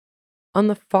On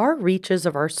the far reaches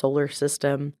of our solar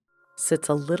system sits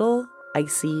a little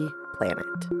icy planet.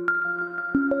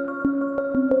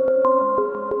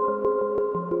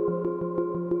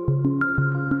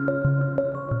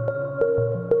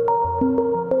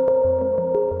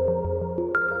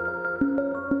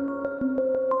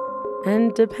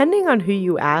 And depending on who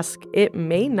you ask, it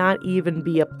may not even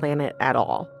be a planet at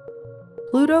all.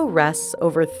 Pluto rests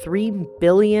over 3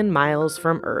 billion miles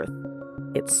from Earth.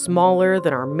 It's smaller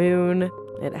than our moon,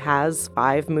 it has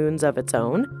 5 moons of its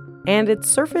own, and its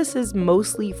surface is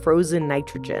mostly frozen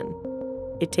nitrogen.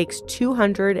 It takes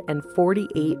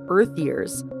 248 Earth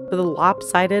years for the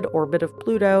lopsided orbit of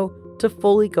Pluto to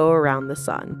fully go around the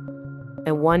Sun.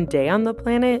 And one day on the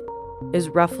planet is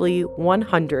roughly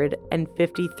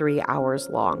 153 hours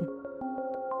long.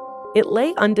 It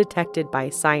lay undetected by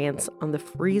science on the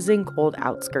freezing cold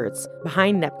outskirts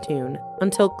behind Neptune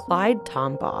until Clyde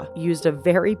Tombaugh used a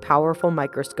very powerful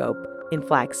microscope in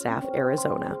Flagstaff,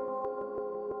 Arizona.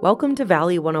 Welcome to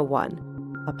Valley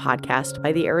 101, a podcast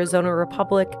by the Arizona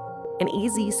Republic and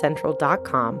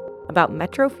azcentral.com about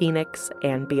Metro Phoenix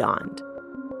and beyond.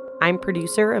 I'm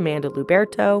producer Amanda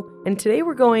Luberto, and today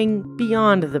we're going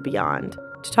beyond the beyond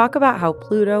to talk about how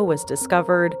Pluto was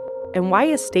discovered and why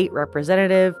a state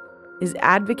representative is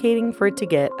advocating for it to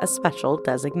get a special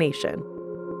designation.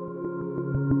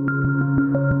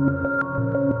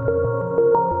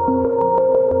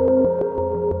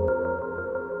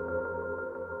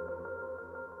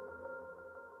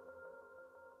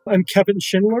 I'm Kevin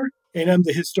Schindler, and I'm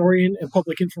the Historian and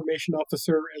Public Information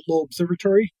Officer at Lowell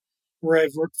Observatory, where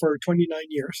I've worked for 29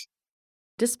 years.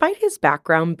 Despite his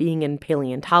background being in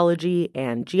paleontology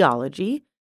and geology,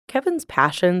 Kevin's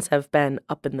passions have been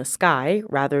up in the sky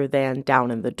rather than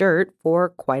down in the dirt for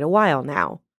quite a while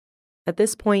now. At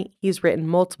this point, he's written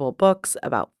multiple books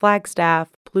about Flagstaff,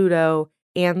 Pluto,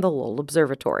 and the Lowell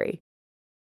Observatory.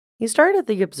 He started at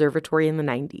the observatory in the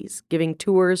 90s, giving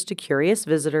tours to curious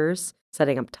visitors,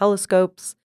 setting up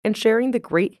telescopes, and sharing the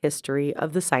great history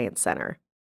of the Science Center.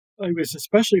 I was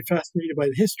especially fascinated by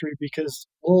the history because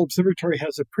Lowell Observatory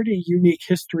has a pretty unique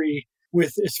history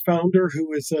with its founder, who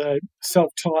was a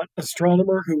self-taught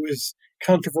astronomer who was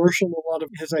controversial in a lot of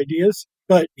his ideas,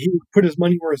 but he put his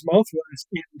money where his mouth was.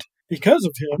 And because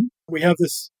of him, we have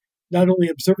this not only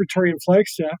observatory in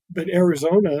Flagstaff, but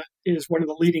Arizona is one of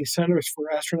the leading centers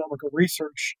for astronomical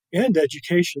research and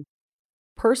education.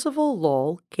 Percival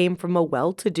Lowell came from a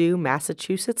well-to-do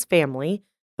Massachusetts family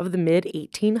of the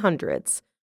mid-1800s,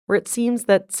 where it seems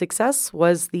that success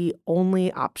was the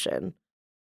only option.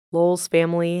 Lowell's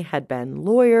family had been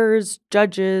lawyers,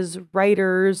 judges,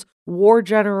 writers, war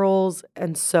generals,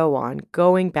 and so on,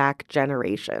 going back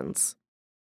generations.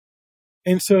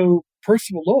 And so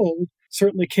Percival Lowell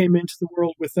certainly came into the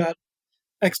world with that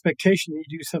expectation that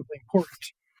you do something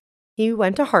important. He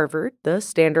went to Harvard, the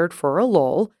standard for a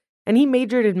Lowell, and he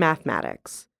majored in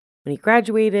mathematics. When he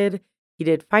graduated, he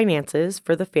did finances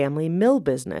for the family mill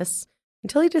business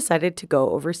until he decided to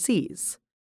go overseas.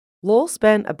 Lowell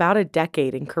spent about a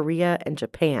decade in Korea and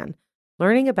Japan,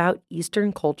 learning about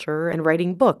Eastern culture and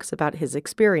writing books about his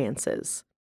experiences.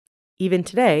 Even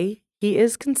today, he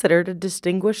is considered a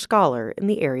distinguished scholar in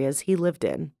the areas he lived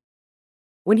in.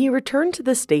 When he returned to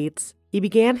the States, he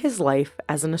began his life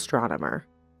as an astronomer.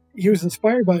 He was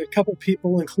inspired by a couple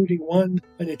people, including an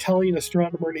Italian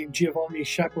astronomer named Giovanni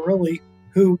Schiaparelli,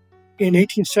 who in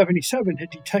 1877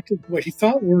 had detected what he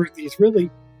thought were these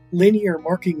really linear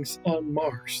markings on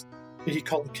Mars that he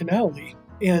called the canali.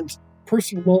 And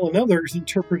Percival Lowell and others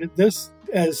interpreted this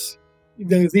as,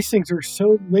 these things are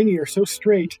so linear, so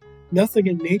straight, nothing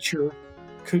in nature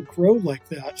could grow like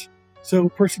that. So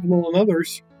Percival Lowell and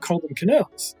others called them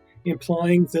canals,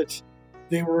 implying that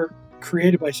they were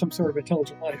created by some sort of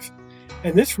intelligent life.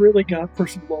 And this really got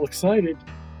Percival Lowell excited.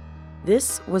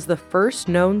 This was the first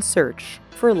known search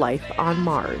for life on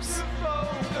Mars.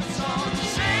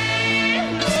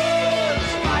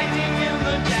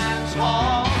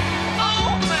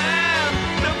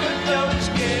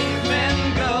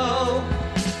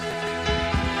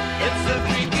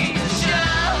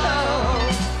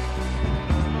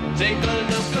 Take a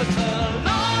look at the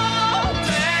low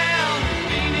man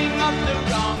beating up the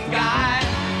wrong guy.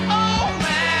 Oh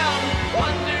man,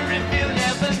 wonder if you'll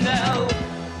ever know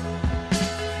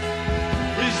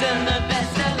who's in the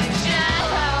best-selling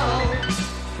show.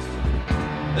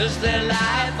 Is there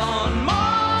life on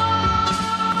Mars?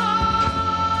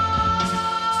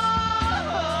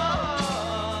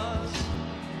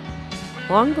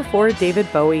 Long before David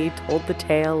Bowie told the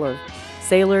tale of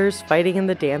sailors fighting in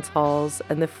the dance halls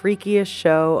and the freakiest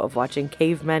show of watching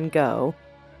cavemen go,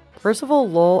 Percival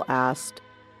Lowell asked,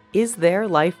 "Is there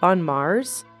life on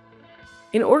Mars?"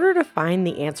 In order to find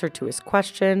the answer to his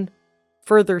question,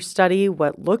 further study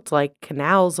what looked like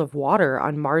canals of water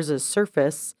on Mars's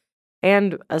surface,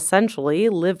 and essentially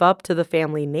live up to the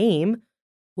family name,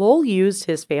 Lowell used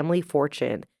his family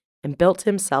fortune and built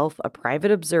himself a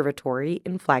private observatory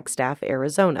in Flagstaff,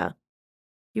 Arizona.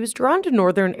 He was drawn to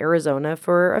northern Arizona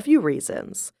for a few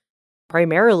reasons.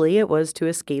 Primarily, it was to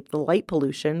escape the light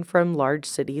pollution from large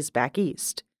cities back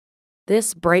east.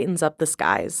 This brightens up the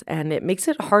skies, and it makes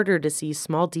it harder to see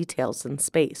small details in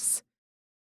space.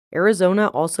 Arizona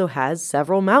also has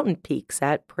several mountain peaks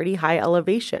at pretty high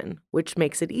elevation, which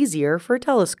makes it easier for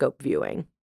telescope viewing.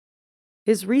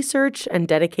 His research and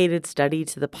dedicated study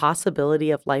to the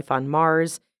possibility of life on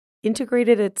Mars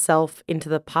integrated itself into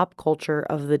the pop culture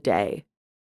of the day.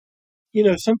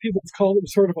 Some people have called him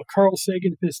sort of a Carl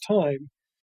Sagan of his time.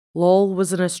 Lowell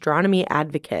was an astronomy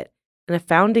advocate and a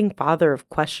founding father of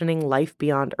questioning life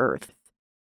beyond Earth.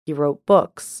 He wrote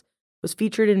books, was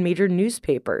featured in major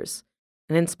newspapers,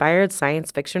 and inspired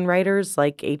science fiction writers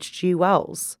like H.G.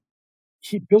 Wells.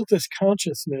 He built this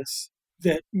consciousness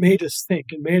that made us think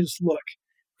and made us look,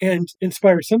 and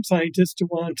inspired some scientists to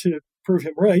want to prove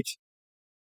him right.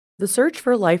 The search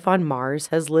for life on Mars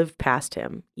has lived past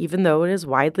him, even though it is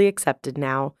widely accepted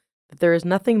now that there is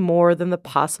nothing more than the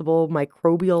possible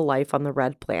microbial life on the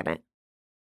red planet.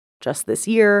 Just this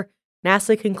year,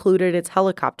 NASA concluded its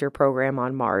helicopter program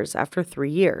on Mars after 3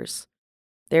 years.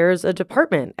 There's a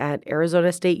department at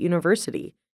Arizona State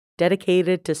University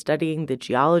dedicated to studying the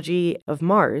geology of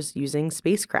Mars using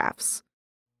spacecrafts.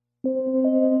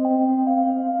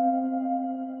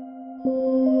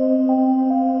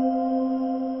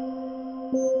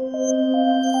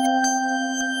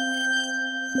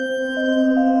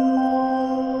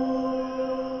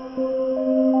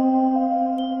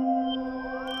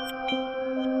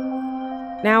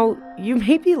 Now, you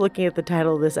may be looking at the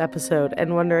title of this episode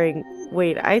and wondering,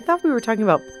 wait, I thought we were talking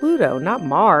about Pluto, not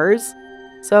Mars.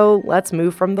 So let's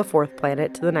move from the 4th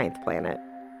planet to the 9th planet.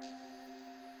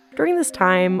 During this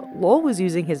time, Lowell was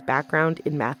using his background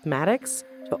in mathematics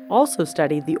to also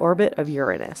study the orbit of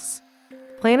Uranus.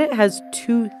 The planet has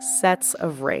 2 sets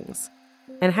of rings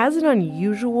and has an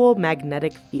unusual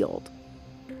magnetic field.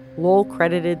 Lowell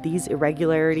credited these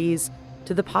irregularities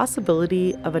to the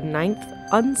possibility of a 9th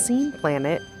unseen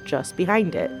planet just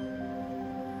behind it.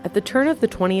 At the turn of the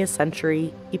 20th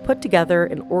century, he put together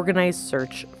an organized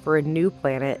search for a new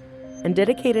planet and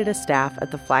dedicated a staff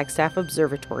at the Flagstaff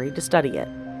Observatory to study it.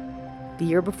 The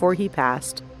year before he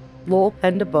passed, Lowell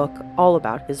penned a book all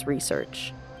about his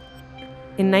research.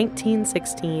 In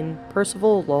 1916,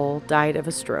 Percival Lowell died of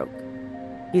a stroke.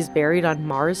 He's buried on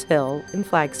Mars Hill in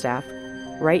Flagstaff,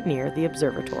 right near the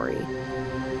observatory.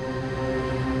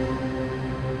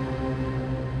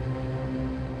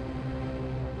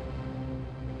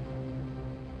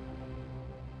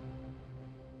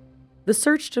 The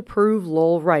search to prove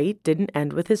Lowell right didn't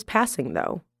end with his passing,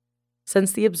 though.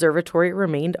 Since the observatory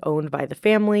remained owned by the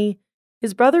family,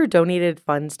 his brother donated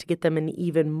funds to get them an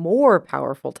even more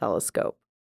powerful telescope,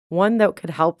 one that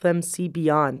could help them see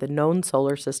beyond the known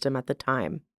solar system at the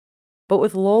time. But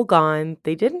with Lowell gone,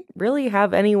 they didn't really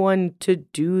have anyone to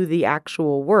do the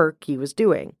actual work he was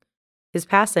doing. His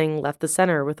passing left the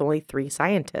center with only 3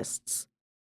 scientists.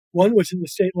 One was in the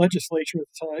state legislature at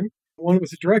the time, one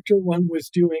was a director, one was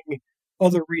doing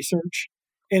other research.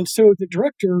 And so the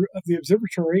director of the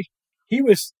observatory, he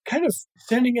was kind of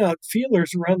sending out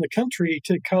feelers around the country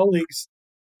to colleagues.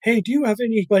 Hey, do you have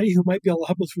anybody who might be able to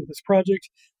help us with this project?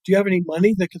 Do you have any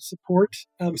money that could support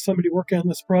somebody working on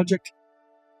this project?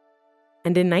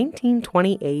 And in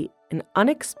 1928, an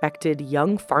unexpected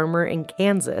young farmer in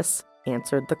Kansas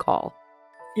answered the call.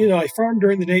 I farm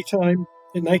during the daytime.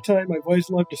 At nighttime, I've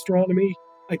always loved astronomy.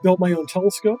 I built my own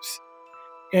telescopes.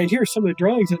 And here's some of the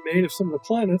drawings I made of some of the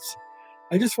planets.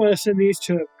 I just want to send these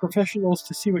to professionals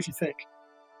to see what you think.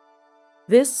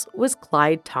 This was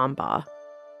Clyde Tombaugh.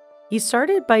 He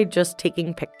started by just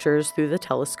taking pictures through the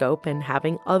telescope and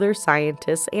having other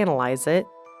scientists analyze it,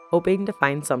 hoping to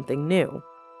find something new.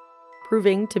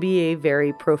 Proving to be a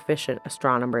very proficient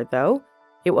astronomer, though,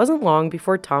 it wasn't long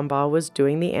before Tombaugh was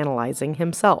doing the analyzing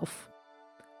himself.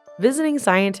 Visiting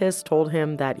scientists told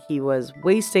him that he was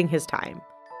wasting his time,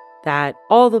 that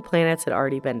all the planets had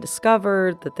already been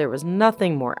discovered, that there was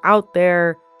nothing more out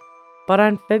there. But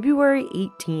on February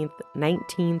 18th,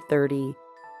 1930,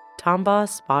 Tombaugh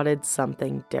spotted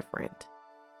something different.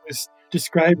 It was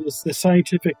described as the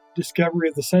scientific discovery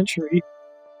of the century.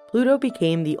 Pluto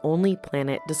became the only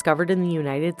planet discovered in the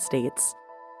United States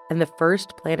and the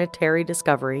first planetary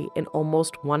discovery in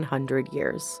almost 100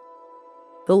 years.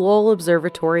 The Lowell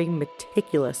Observatory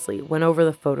meticulously went over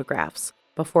the photographs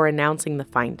before announcing the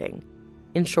finding.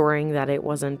 ensuring that it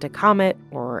wasn't a comet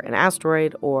or an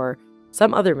asteroid or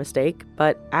some other mistake,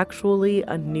 but actually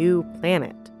a new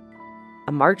planet.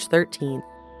 On March 13th,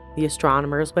 the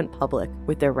astronomers went public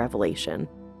with their revelation.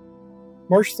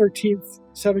 March 13th,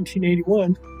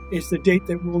 1781 is the date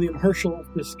that William Herschel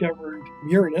discovered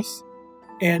Uranus.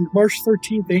 And March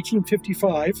 13th,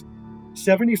 1855,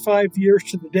 75 years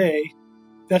to the day,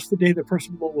 that's the day that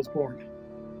Percival Lowell was born.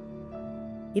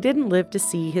 He didn't live to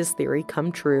see his theory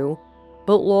come true,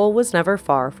 but Lowell was never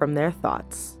far from their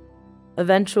thoughts.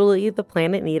 Eventually, the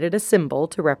planet needed a symbol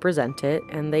to represent it,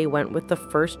 and they went with the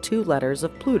first two letters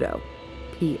of Pluto,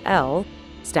 PL,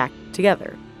 stacked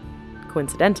together.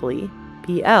 Coincidentally,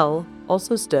 PL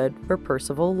also stood for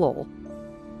Percival Lowell.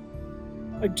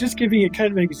 I'm just giving you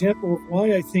kind of an example of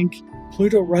why I think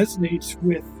Pluto resonates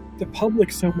with the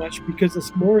public so much, because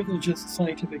it's more than just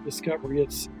scientific discovery.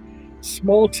 It's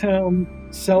small-town,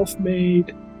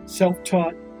 self-made,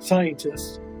 self-taught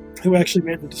scientists who actually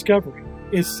made the discovery.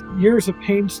 It's years of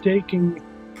painstaking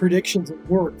predictions and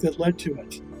work that led to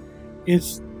it.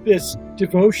 It's this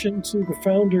devotion to the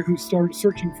founder who started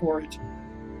searching for it.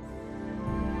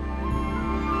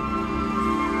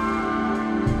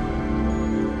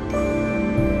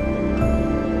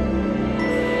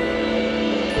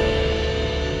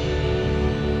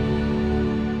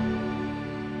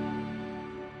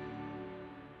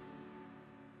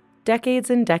 Decades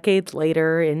and decades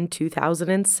later, in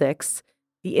 2006,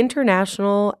 the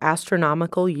International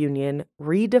Astronomical Union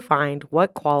redefined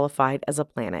what qualified as a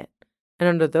planet, and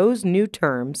under those new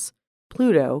terms,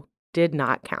 Pluto did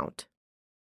not count.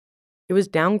 It was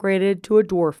downgraded to a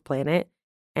dwarf planet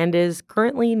and is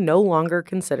currently no longer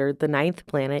considered the ninth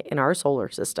planet in our solar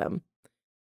system.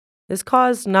 This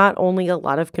caused not only a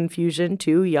lot of confusion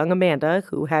to young Amanda,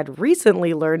 who had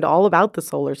recently learned all about the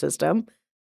solar system,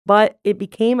 but it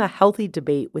became a healthy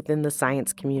debate within the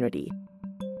science community.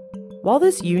 While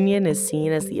this union is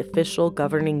seen as the official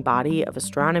governing body of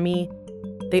astronomy,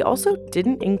 they also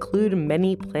didn't include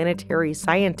many planetary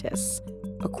scientists,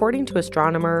 according to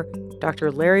astronomer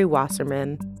Dr. Larry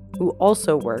Wasserman, who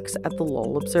also works at the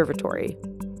Lowell Observatory.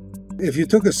 If you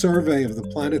took a survey of the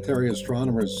planetary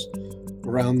astronomers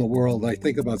around the world, I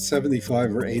think about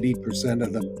 75 or 80%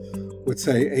 of them would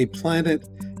say a planet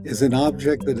is an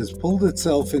object that has pulled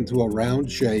itself into a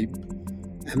round shape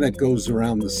and that goes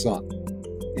around the sun.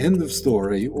 End of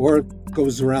story, or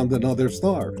goes around another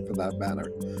star for that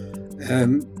matter.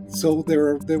 And so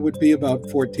there would be about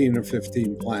 14 or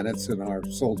 15 planets in our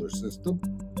solar system.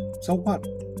 So what?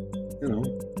 You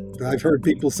know, I've heard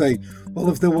people say, well,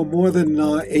 if there were more than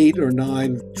 8 or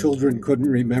 9, children couldn't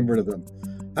remember them.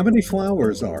 How many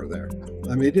flowers are there?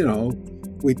 I mean, you know,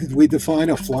 we define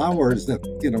a flower as that,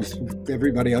 you know,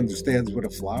 everybody understands what a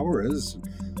flower is,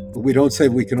 but we don't say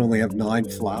we can only have 9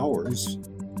 flowers.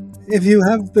 If you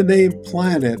have the name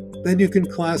planet, then you can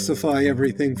classify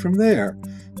everything from there.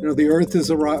 You know, the Earth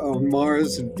is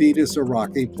Mars and Venus are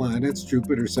rocky planets.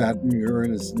 Jupiter, Saturn,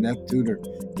 Uranus, Neptune are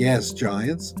gas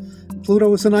giants.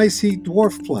 Pluto is an icy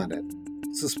dwarf planet.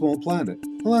 It's a small planet.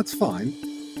 Well, that's fine,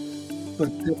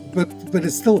 but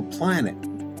it's still a planet.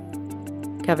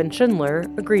 Kevin Schindler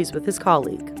agrees with his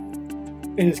colleague.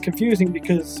 And it's confusing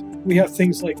because we have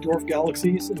things like dwarf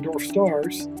galaxies and dwarf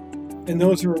stars, and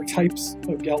those are types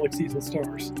of galaxies and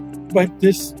stars. But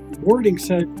this wording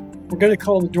said, we're going to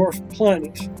call the dwarf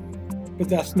planet, but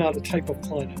that's not a type of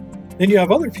planet. Then you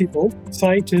have other people,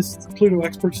 scientists, Pluto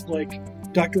experts like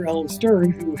Dr. Alan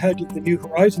Stern, who headed the New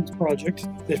Horizons project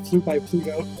that flew by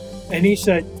Pluto, and he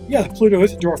said, yeah, Pluto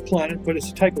is a dwarf planet, but it's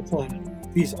a type of planet.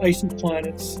 These icy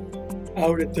planets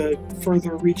out at the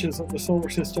further reaches of the solar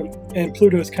system, and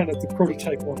Pluto is kind of the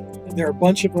prototype one. And there are a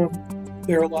bunch of them.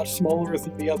 They're a lot smaller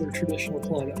than the other traditional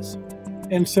planets.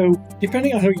 And so,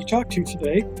 depending on who you talk to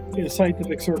today in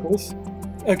scientific circles,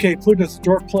 okay, Pluto's a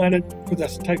dwarf planet, but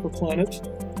that's a type of planet.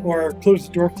 Or Pluto's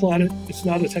a dwarf planet, it's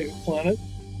not a type of planet.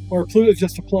 Or Pluto's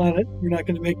just a planet, you're not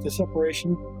going to make the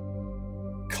separation.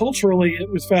 Culturally, it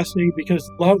was fascinating because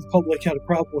a lot of the public had a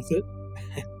problem with it.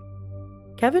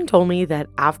 Kevin told me that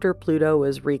after Pluto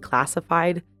was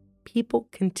reclassified, people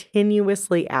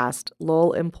continuously asked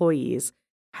Lowell employees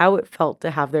how it felt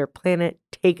to have their planet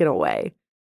taken away.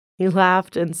 He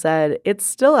laughed and said, it's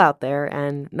still out there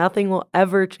and nothing will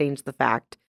ever change the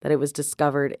fact that it was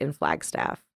discovered in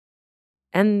Flagstaff.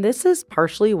 And this is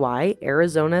partially why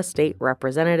Arizona State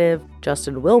Representative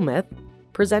Justin Wilmoth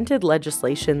presented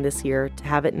legislation this year to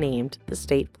have it named the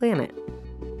state planet.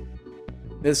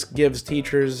 This gives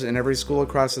teachers in every school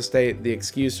across the state the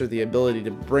excuse or the ability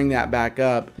to bring that back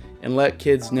up and let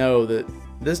kids know that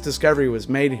this discovery was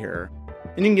made here.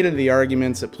 And you can get into the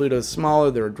arguments that Pluto's smaller,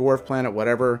 they're a dwarf planet,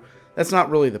 whatever. That's not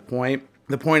really the point.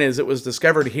 The point is, it was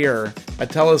discovered here. A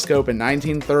telescope in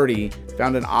 1930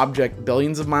 found an object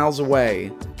billions of miles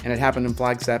away, and it happened in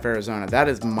Flagstaff, Arizona. That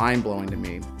is mind-blowing to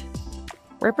me.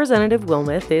 Representative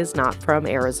Wilmoth is not from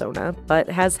Arizona, but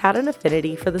has had an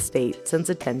affinity for the state since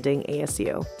attending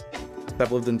ASU.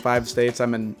 I've lived in 5 states.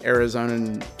 I'm in Arizona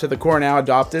and to the core now,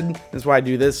 adopted. That's why I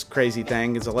do this crazy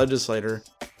thing as a legislator.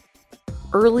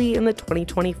 Early in the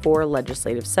 2024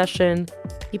 legislative session,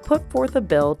 he put forth a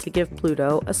bill to give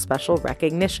Pluto a special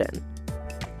recognition.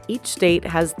 Each state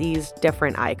has these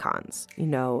different icons,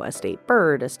 a state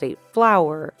bird, a state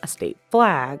flower, a state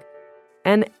flag,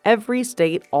 and every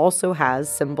state also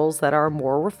has symbols that are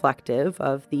more reflective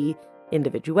of the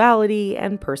individuality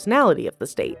and personality of the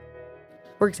state.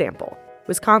 For example,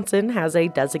 Wisconsin has a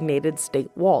designated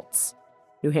state waltz.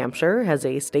 New Hampshire has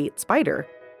a state spider.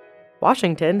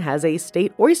 Washington has a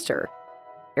state oyster.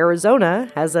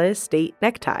 Arizona has a state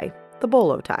necktie, the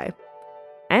bolo tie.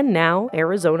 And now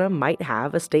Arizona might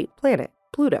have a state planet,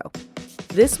 Pluto.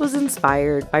 This was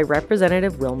inspired by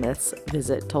Representative Wilmoth's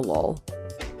visit to Lowell.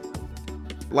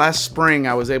 Last spring,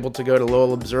 I was able to go to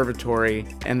Lowell Observatory,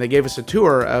 and they gave us a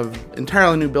tour of an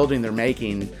entirely new building they're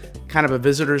making, kind of a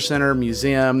visitor center,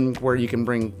 museum, where you can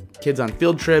bring kids on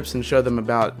field trips and show them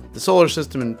about the solar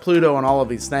system and Pluto and all of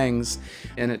these things.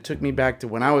 And it took me back to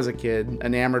when I was a kid,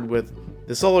 enamored with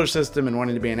the solar system and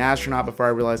wanting to be an astronaut before I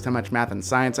realized how much math and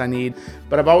science I need.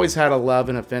 But I've always had a love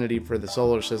and affinity for the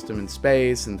solar system and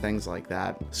space and things like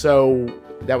that. So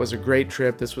that was a great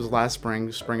trip. This was last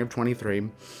spring, spring of 23.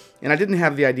 And I didn't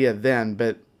have the idea then,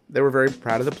 but they were very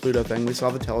proud of the Pluto thing. We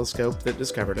saw the telescope that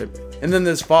discovered it. And then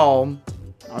this fall,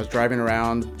 I was driving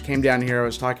around, came down here, I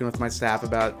was talking with my staff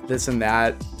about this and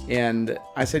that, and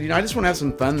I said, I just want to have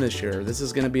some fun this year. This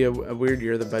is going to be a weird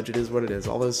year. The budget is what it is,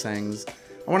 all those things.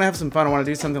 I want to have some fun. I want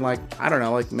to do something like,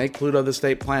 like make Pluto the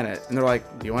state planet. And they're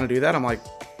like, do you want to do that? I'm like,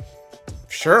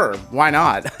 sure, why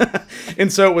not?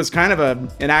 And so it was kind of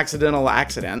an accidental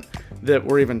accident that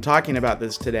we're even talking about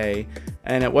this today.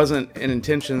 And it wasn't an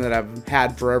intention that I've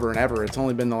had forever and ever. It's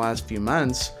only been the last few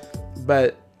months.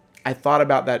 But I thought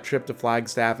about that trip to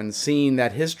Flagstaff and seeing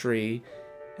that history.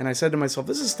 And I said to myself,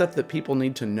 this is stuff that people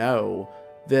need to know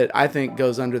that I think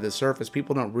goes under the surface.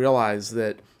 People don't realize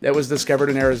that it was discovered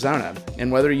in Arizona.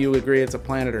 And whether you agree it's a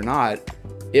planet or not,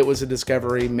 it was a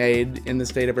discovery made in the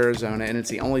state of Arizona. And it's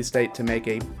the only state to make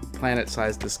a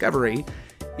planet-sized discovery.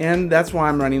 And that's why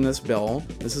I'm running this bill.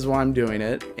 This is why I'm doing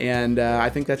it. And I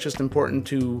think that's just important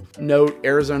to note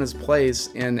Arizona's place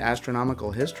in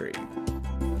astronomical history.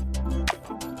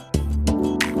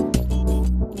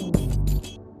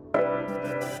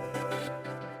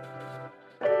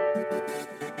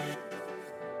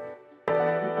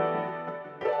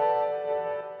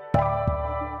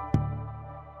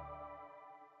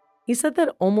 He said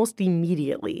that almost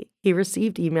immediately he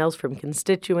received emails from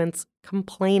constituents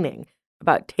complaining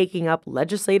about taking up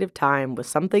legislative time with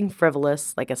something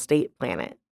frivolous like a state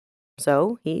planet.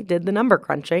 So he did the number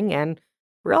crunching and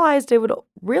realized it would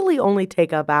really only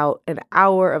take about an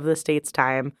hour of the state's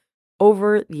time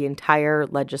over the entire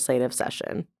legislative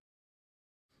session.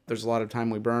 There's a lot of time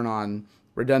we burn on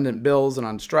redundant bills and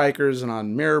on strikers and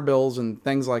on mirror bills and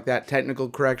things like that, technical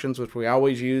corrections, which we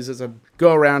always use as a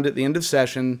go-around at the end of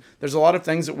session. There's a lot of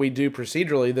things that we do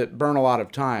procedurally that burn a lot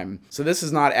of time. So this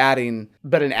is not adding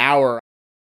but an hour.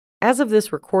 As of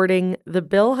this recording, the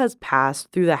bill has passed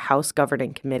through the House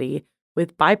Governing Committee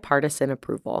with bipartisan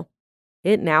approval.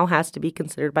 It now has to be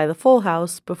considered by the full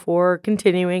House before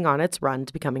continuing on its run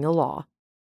to becoming a law.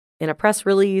 In a press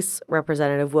release,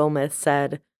 Representative Wilmoth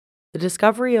said, "The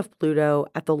discovery of Pluto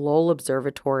at the Lowell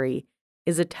Observatory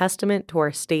is a testament to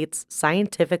our state's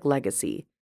scientific legacy,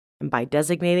 and by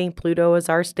designating Pluto as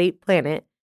our state planet,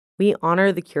 we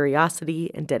honor the curiosity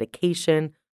and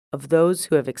dedication of those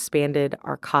who have expanded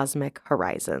our cosmic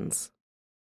horizons."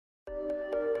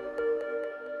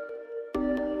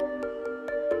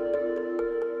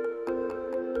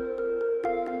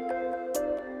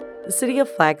 The city of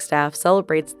Flagstaff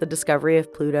celebrates the discovery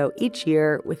of Pluto each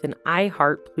year with an I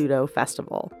Heart Pluto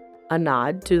festival, a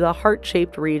nod to the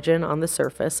heart-shaped region on the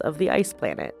surface of the ice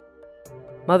planet.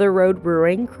 Mother Road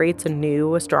Brewing creates a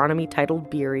new astronomy-titled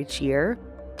beer each year.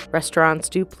 Restaurants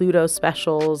do Pluto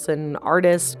specials, and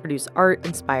artists produce art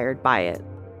inspired by it.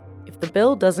 If the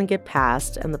bill doesn't get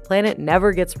passed and the planet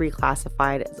never gets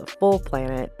reclassified as a full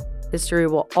planet, history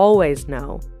will always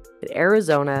know that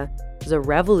Arizona is a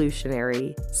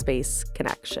revolutionary space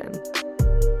connection.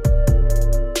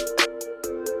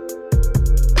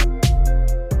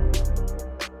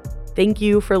 Thank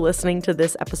you for listening to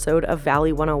this episode of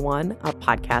Valley 101, a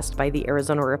podcast by the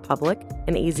Arizona Republic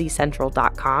and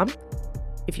azcentral.com.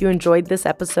 If you enjoyed this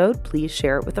episode, please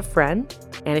share it with a friend.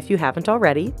 And if you haven't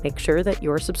already, make sure that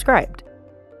you're subscribed.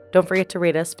 Don't forget to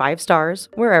rate us 5 stars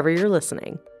wherever you're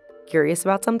listening. Curious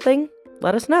about something?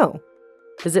 Let us know.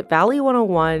 Visit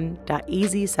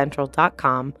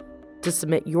valley101.azcentral.com to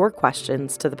submit your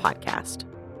questions to the podcast.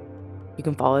 You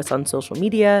can follow us on social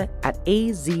media at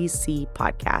AZC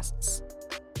Podcasts.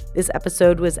 This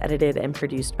episode was edited and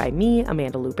produced by me,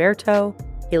 Amanda Luberto.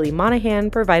 Haley Monahan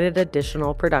provided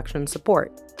additional production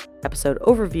support. Episode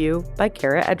overview by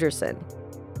Kara Edgerson.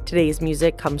 Today's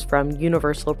music comes from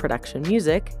Universal Production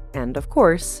Music and, of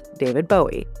course, David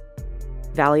Bowie.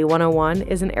 Valley 101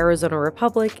 is an Arizona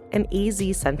Republic and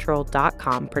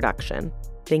azcentral.com production.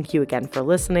 Thank you again for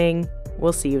listening.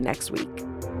 We'll see you next week.